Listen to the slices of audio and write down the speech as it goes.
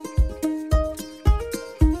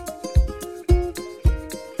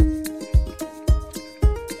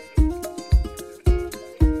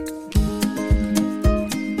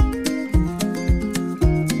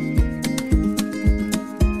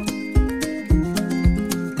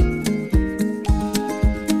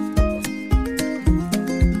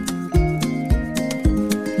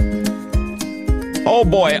Oh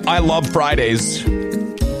boy, I love Fridays.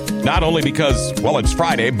 Not only because, well, it's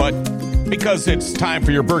Friday, but because it's time for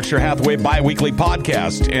your Berkshire Hathaway bi-weekly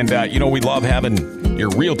podcast. And, we love having your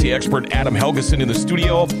realty expert, Adam Helgeson, in the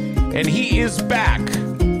studio. And he is back.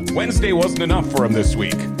 Wednesday wasn't enough for him this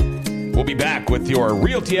week. We'll be back with your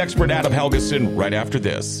realty expert, Adam Helgeson, right after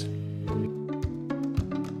this.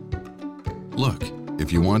 Look,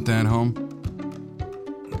 if you want that home,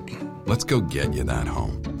 let's go get you that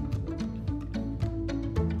home.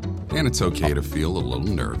 And it's okay to feel a little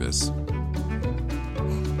nervous.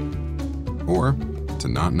 Or to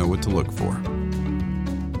not know what to look for.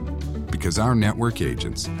 Because our network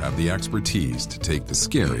agents have the expertise to take the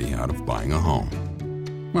scary out of buying a home.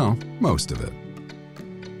 Well, most of it.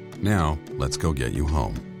 Now, let's go get you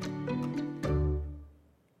home.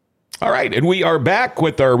 All right, and we are back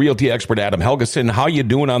with our realty expert, Adam Helgeson. How you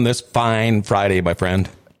doing on this fine Friday, my friend?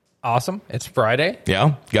 Awesome. It's Friday. Yeah?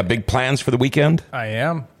 You got big plans for the weekend? I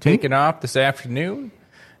am. Taking off this afternoon,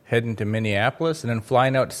 heading to Minneapolis, and then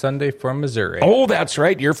flying out Sunday for Missouri. Oh, that's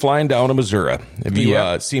right. You're flying down to Missouri. Have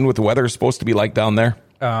you seen what the weather is supposed to be like down there?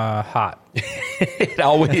 Hot. It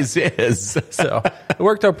always is. So it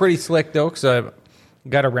worked out pretty slick, though, because I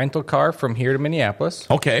got a rental car from here to Minneapolis.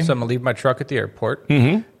 Okay. So I'm going to leave my truck at the airport.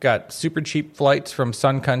 Mm-hmm. Got super cheap flights from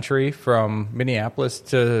Sun Country from Minneapolis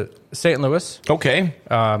to St. Louis. Okay.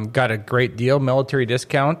 Got a great deal, military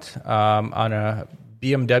discount on a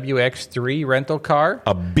BMW X3 rental car.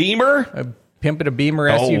 A Beamer? Pimping a Beamer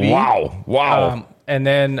SUV. Oh, wow. And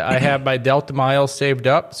then I have my Delta miles saved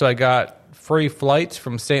up, so I got free flights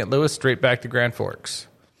from St. Louis straight back to Grand Forks.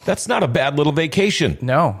 That's not a bad little vacation.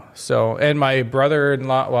 No. So, and my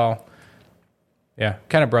brother-in-law,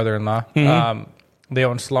 kind of brother-in-law, they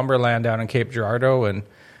own Slumberland down in Cape Girardeau, and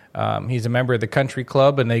he's a member of the country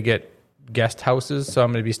club, and they get guest houses, so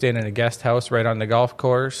I'm going to be staying in a guest house right on the golf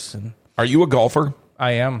course. And Are you a golfer?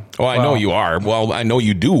 I am. Oh, I know you are. Well, I know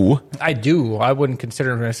you do. I do. I wouldn't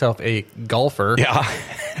consider myself a golfer. Yeah.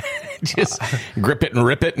 Just grip it and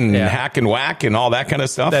rip it and hack and whack and all that kind of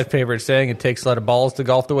stuff. That favorite saying, it takes a lot of balls to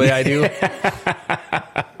golf the way I do.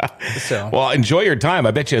 So, well, enjoy your time.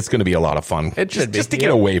 I bet you it's going to be a lot of fun. It should be. Just to get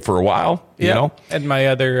away for a while, you know? And my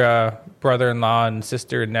other brother-in-law and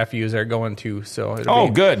sister and nephews are going too. So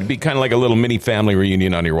good. It'd be kind of like a little mini family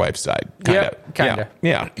reunion on your wife's side. Kind of.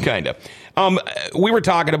 Yeah, kind of. We were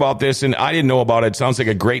talking about this, and I didn't know about it. Sounds like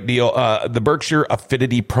a great deal. The Berkshire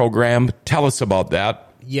Affinity program. Tell us about that.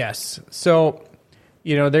 Yes. So,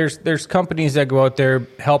 there's companies that go out there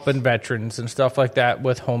helping veterans and stuff like that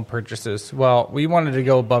with home purchases. Well, we wanted to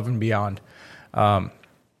go above and beyond. USAA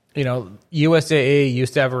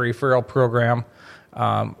used to have a referral program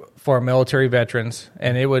for military veterans,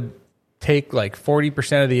 and it would take like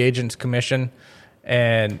 40% of the agent's commission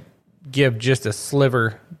and give just a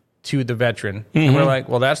sliver to the veteran. Mm-hmm. And we're like,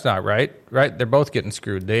 well, that's not right? They're both getting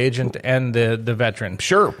screwed, the agent and the veteran.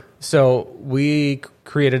 Sure. So we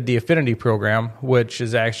created the Affinity program, which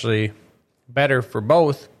is actually better for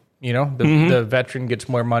both. The veteran gets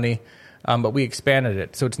more money, but we expanded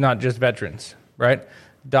it. So it's not just veterans, right?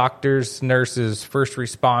 Doctors, nurses, first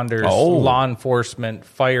responders, law enforcement,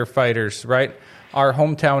 firefighters, right? Our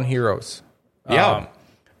hometown heroes. Yeah.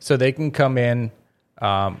 So they can come in,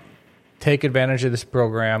 take advantage of this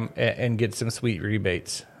program and get some sweet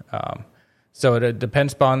rebates. So it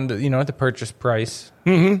depends upon the purchase price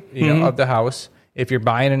of the house. If you're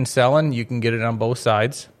buying and selling, you can get it on both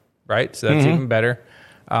sides, right? So that's even better.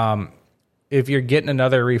 If you're getting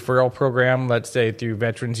another referral program, let's say through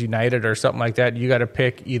Veterans United or something like that, you got to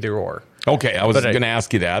pick either or. Okay, I was going to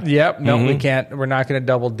ask you that. Yep, no, we can't. We're not going to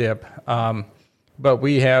double dip. But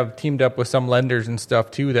we have teamed up with some lenders and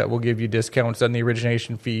stuff too that will give you discounts on the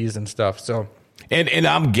origination fees and stuff. So. And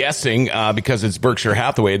I'm guessing, because it's Berkshire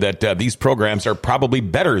Hathaway, that these programs are probably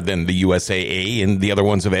better than the USAA and the other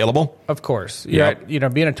ones available. Of course. Yeah.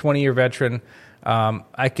 Being a 20-year veteran,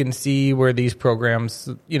 I can see where these programs,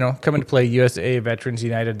 come into play, USAA, Veterans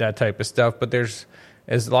United, that type of stuff. But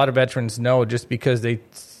as a lot of veterans know, just because they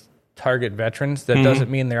target veterans, that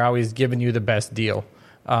doesn't mean they're always giving you the best deal.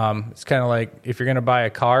 It's kind of like if you're going to buy a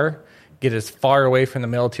car, get as far away from the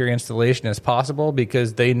military installation as possible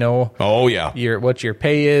because they know what your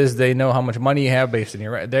pay is. They know how much money you have based on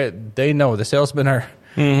your they know. The salesmen are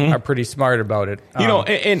pretty smart about it.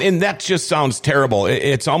 And that just sounds terrible.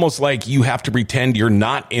 It's almost like you have to pretend you're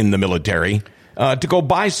not in the military to go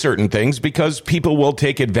buy certain things because people will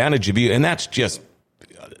take advantage of you, and that's just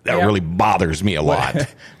really bothers me a lot.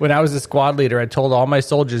 When I was a squad leader, I told all my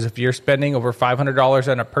soldiers, if you're spending over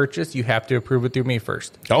 $500 on a purchase, you have to approve it through me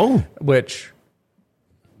first. Oh. Which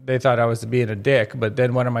they thought I was being a dick, but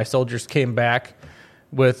then one of my soldiers came back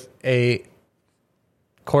with a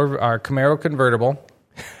Camaro convertible,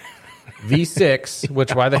 V6,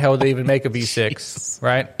 which why the hell would they even make a V6,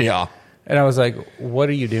 right? Yeah. And I was like, what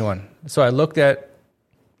are you doing? So I looked at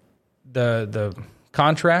the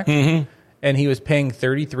contract, and he was paying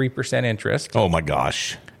 33% interest. Oh, my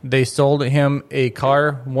gosh. They sold him a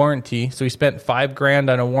car warranty, so he spent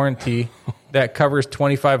 $5,000 on a warranty that covers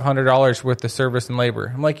 $2,500 worth of service and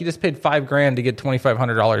labor. I'm like, you just paid $5,000 to get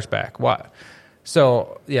 $2,500 back. What?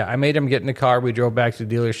 So, yeah, I made him get in the car. We drove back to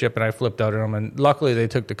the dealership, and I flipped out at him. And luckily, they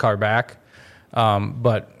took the car back.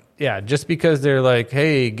 But, yeah, just because they're like,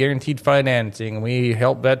 hey, guaranteed financing, we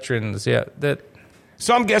help veterans. Yeah, that.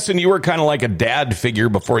 So I'm guessing you were kind of like a dad figure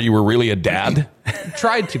before you were really a dad?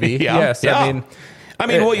 Tried to be, yeah, yes. Yeah.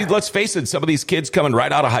 Well, let's face it. Some of these kids coming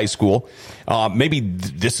right out of high school, maybe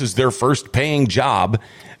this is their first paying job.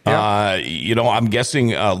 Yeah. I'm guessing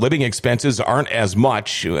living expenses aren't as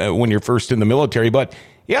much when you're first in the military. But,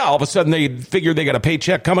 yeah, all of a sudden they figure they got a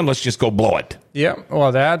paycheck coming. Let's just go blow it. Yeah,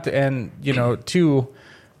 well, that and, too,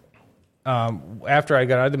 after I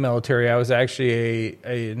got out of the military, I was actually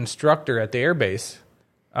an instructor at the air base.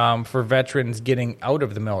 For veterans getting out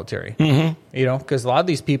of the military, because a lot of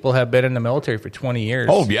these people have been in the military for 20 years.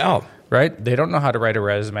 Oh, yeah. Right? They don't know how to write a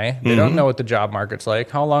resume. They don't know what the job market's like.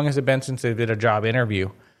 How long has it been since they did a job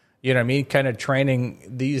interview? You know what I mean? Kind of training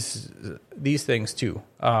these things too.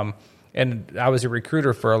 And I was a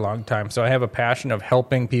recruiter for a long time, so I have a passion of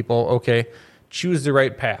helping people, okay, choose the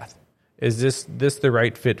right path. Is this the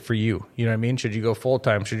right fit for you? You know what I mean? Should you go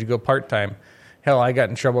full-time? Should you go part-time? Hell, I got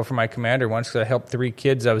in trouble from my commander once because I helped 3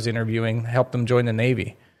 kids I was interviewing, helped them join the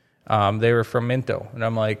Navy. They were from Minto. And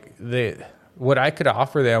I'm like, what I could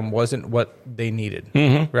offer them wasn't what they needed,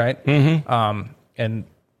 right? And,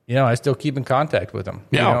 I still keep in contact with them.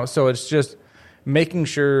 Yeah. So it's just making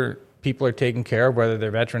sure people are taken care of, whether they're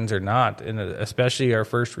veterans or not, and especially our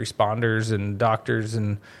first responders and doctors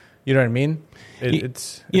and you know what I mean?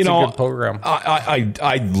 It's a good program.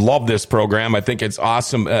 I love this program. I think it's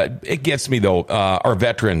awesome. It gets me, though, our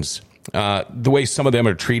veterans, the way some of them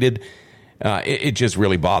are treated, it just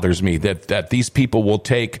really bothers me that these people will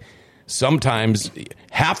take sometimes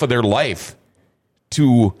half of their life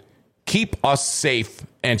to keep us safe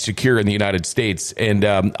and secure in the United States. And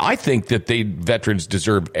I think that veterans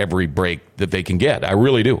deserve every break that they can get. I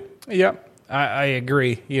really do. Yep. I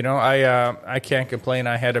agree. I can't complain.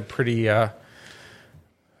 I had a pretty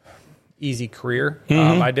easy career.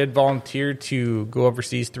 I did volunteer to go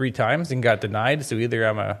overseas 3 times and got denied. So either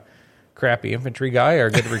I'm a crappy infantry guy or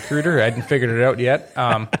a good recruiter. I hadn't figured it out yet.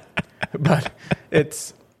 But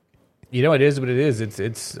it's, it is what it is.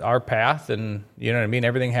 It's our path, and you know what I mean?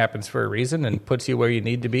 Everything happens for a reason and puts you where you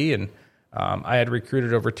need to be. And I had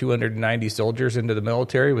recruited over 290 soldiers into the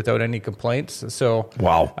military without any complaints. So,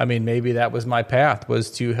 wow. Maybe that was my path,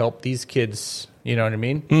 was to help these kids, you know what I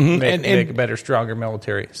mean? Make a better, stronger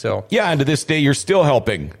military. So, yeah, and to this day, you're still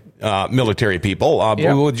helping military people.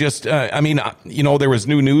 We'll just, there was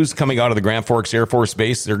new news coming out of the Grand Forks Air Force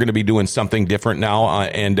Base. They're going to be doing something different now.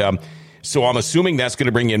 So I'm assuming that's going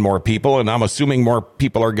to bring in more people, and I'm assuming more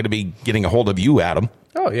people are going to be getting a hold of you, Adam.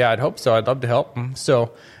 Oh, yeah, I'd hope so. I'd love to help them.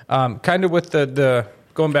 So, kind of with the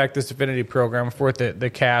going back to this Affinity program for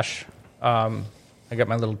the cash, I got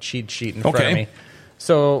my little cheat sheet in front of me.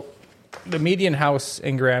 So, the median house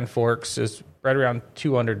in Grand Forks is right around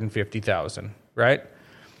 $250,000, right?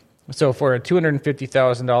 So, for a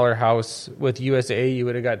 $250,000 house with USAA, you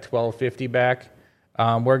would have got $1,250 back.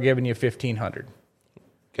 We're giving you $1,500.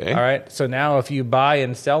 Okay. All right. So now, if you buy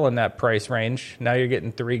and sell in that price range, now you're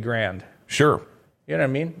getting $3,000. Sure. You know what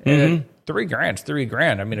I mean? And $3,000's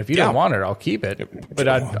 $3,000. I mean, if you don't want it, I'll keep it. But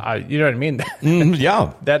I you know what I mean?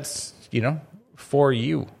 Yeah. That's, for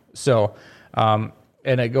you. So, and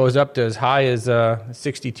it goes up to as high as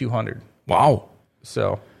 $6,200. Wow.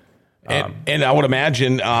 So, and I would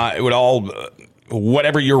imagine it would all,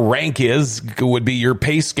 whatever your rank is, would be your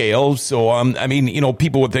pay scale. So,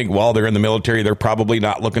 people would think, well, they're in the military, they're probably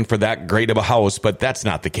not looking for that great of a house, but that's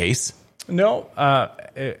not the case. No.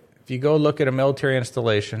 If you go look at a military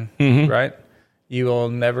installation, right, you will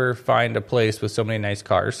never find a place with so many nice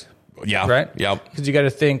cars. Yeah. Right? Yeah. Because you got to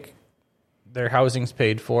think their housing's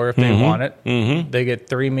paid for if they want it. They get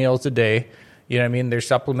 3 meals a day. You know what I mean? They're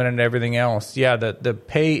supplemented and everything else. Yeah, the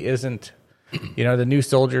pay isn't, the new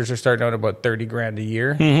soldiers are starting out about $30,000 a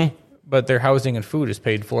year, but their housing and food is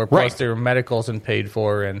paid for, plus their medicals and paid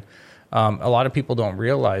for. And a lot of people don't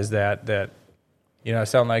realize that I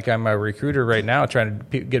sound like I'm a recruiter right now trying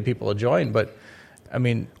to get people to join, but I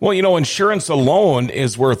mean... Well, insurance alone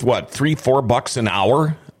is worth, what, $3-4 an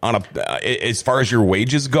hour as far as your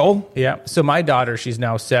wages go? Yeah. So my daughter, she's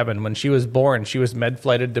now 7. When she was born, she was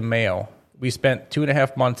med-flighted to Mayo we spent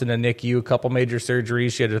 2.5 months in a NICU, a couple major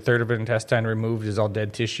surgeries. She had a third of her intestine removed, is all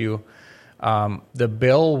dead tissue. The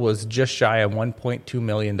bill was just shy of $1.2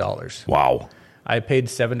 million. Wow. I paid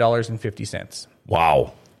 $7.50.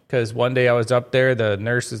 Wow. Because one day I was up there, the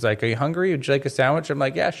nurse is like, "Are you hungry? Would you like a sandwich?" I'm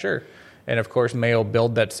like, "Yeah, sure." And of course, Mayo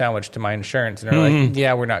billed that sandwich to my insurance, and they're like,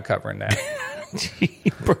 "Yeah, we're not covering that."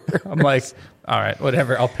 I'm like, "All right,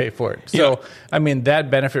 whatever, I'll pay for it." So, I mean,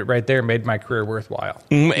 that benefit right there made my career worthwhile.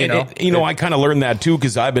 I kind of learned that too,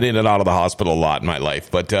 because I've been in and out of the hospital a lot in my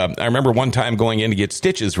life. But I remember one time going in to get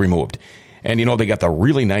stitches removed. And, they got the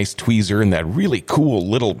really nice tweezer and that really cool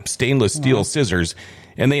little stainless steel scissors.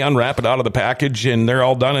 And they unwrap it out of the package, and they're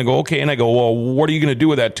all done. And go, "Okay." And I go, "Well, what are you going to do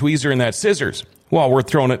with that tweezer and that scissors?" "Well, we're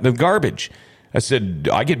throwing it in the garbage." I said,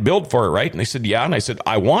 "I get billed for it, right?" And they said, "Yeah." And I said,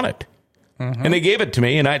 "I want it." And they gave it to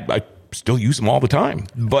me, and I still use them all the time.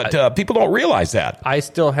 But people don't realize that. I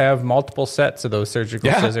still have multiple sets of those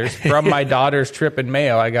surgical scissors from my daughter's trip in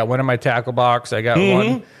Mayo. I got one in my tackle box. I got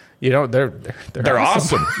one. They're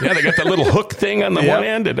awesome. Yeah, they got that little hook thing on the one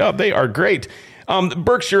end, and they are great. The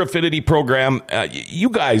Berkshire Affinity program, you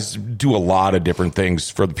guys do a lot of different things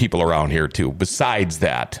for the people around here, too, besides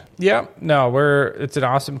that. Yeah. No, it's an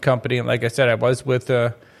awesome company. And like I said, I was with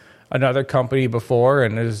another company before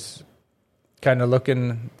and was kind of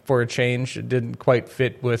looking for a change. It didn't quite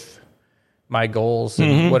fit with my goals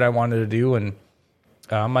and what I wanted to do. And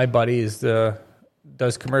my buddy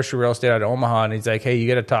does commercial real estate out of Omaha, and he's like, "Hey, you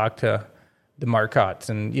got to talk to the Marcotts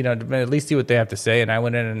and, at least see what they have to say." And I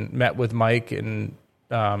went in and met with Mike and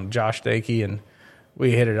Josh Dakey, and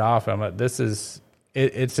we hit it off. I'm like,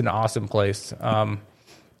 it's an awesome place.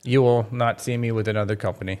 You will not see me with another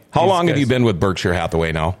company. How long have you been with Berkshire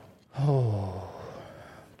Hathaway now? I'm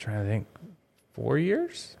trying to think. 4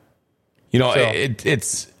 years?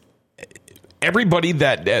 It's everybody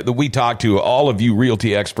that we talk to, all of you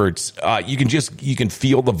realty experts, you can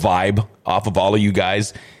feel the vibe off of all of you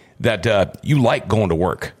guys that you like going to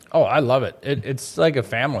work. Oh, I love it. It's like a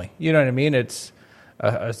family. You know what I mean? It's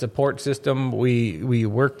a support system. We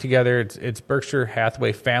work together. It's Berkshire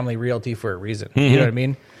Hathaway Family Realty for a reason. You know what I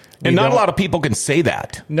mean? And not a lot of people can say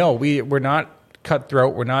that. No, we're not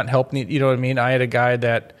cutthroat. We're not helping. You know what I mean? I had a guy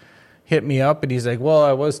that hit me up, and he's like, "Well,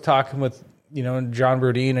 I was talking with John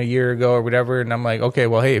Brodeen a year ago or whatever," and I'm like, "Okay,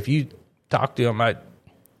 well, hey, if you talk to him,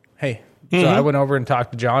 So I went over and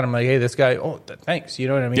talked to John. I'm like, "Hey, this guy, thanks." You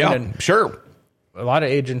know what I mean? Yeah, and sure. A lot of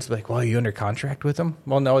agents are like, "Well, are you under contract with him?"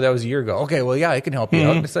 Well, no, that was a year ago. Okay, well, yeah, I can help you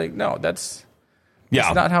out. It's like, no, that's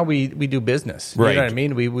not how we do business. Right. You know what I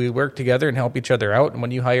mean? We work together and help each other out. And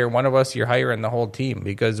when you hire one of us, you're hiring the whole team,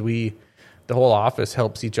 because the whole office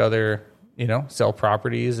helps each other, sell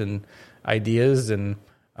properties and ideas. And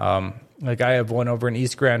like I have one over in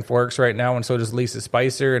East Grand Forks right now, and so does Lisa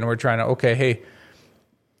Spicer. And we're trying to, hey,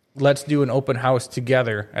 let's do an open house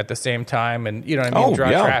together at the same time, and draw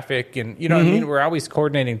traffic, and what I mean. We're always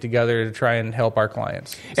coordinating together to try and help our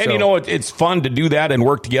clients. And it's fun to do that and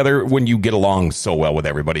work together when you get along so well with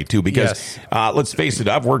everybody too. Because let's face it,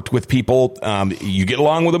 I've worked with people. You get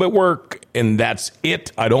along with them at work, and that's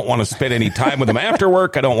it. I don't want to spend any time with them after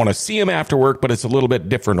work. I don't want to see them after work. But it's a little bit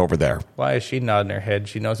different over there. Why is she nodding her head?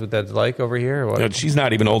 She knows what that's like over here. Or what? She's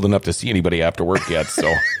not even old enough to see anybody after work yet.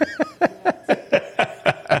 So.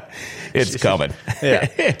 It's coming. Yeah,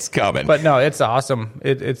 it's coming. But no, it's awesome.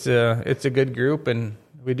 It's a good group, and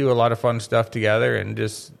we do a lot of fun stuff together, and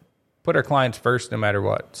just put our clients first no matter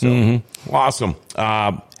what. So Awesome.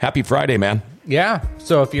 Happy Friday, man. Yeah.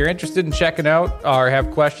 So if you're interested in checking out or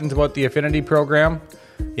have questions about the Affinity program,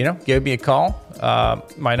 give me a call.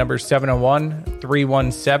 My number is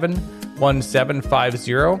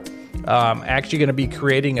 701-317-1750. I'm actually going to be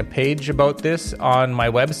creating a page about this on my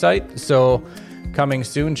website. So coming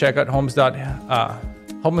soon, check out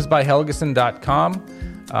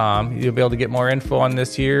homesbyhelgeson.com. You'll be able to get more info on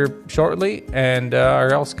this here shortly, and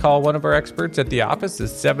or else call one of our experts at the office at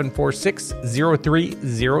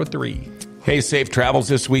 746-0303. Hey, safe travels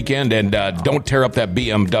this weekend, and don't tear up that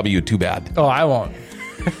BMW too bad. Oh, I won't.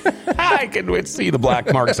 I can see the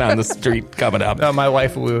black marks on the street coming up. No, my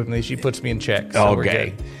wife will with me. She puts me in check. So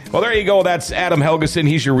okay. Well, there you go. That's Adam Helgeson.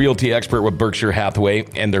 He's your realty expert with Berkshire Hathaway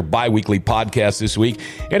and their bi-weekly podcast this week.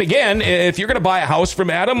 And again, if you're going to buy a house from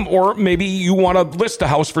Adam, or maybe you want to list a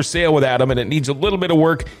house for sale with Adam and it needs a little bit of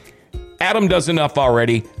work, Adam does enough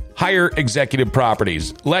already. Hire Executive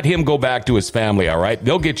Properties. Let him go back to his family, all right?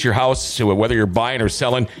 They'll get your house, so whether you're buying or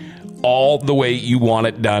selling, all the way you want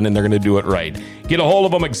it done, and they're going to do it right. Get a hold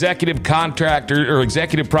of them, Executive Contractor or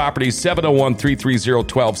Executive Properties,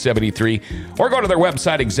 701-330-1273, or go to their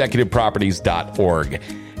website, executiveproperties.org.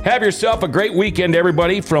 Have yourself a great weekend,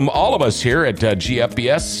 everybody, from all of us here at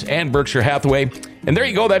GFBS and Berkshire Hathaway. And there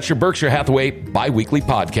you go. That's your Berkshire Hathaway Biweekly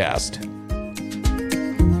Podcast.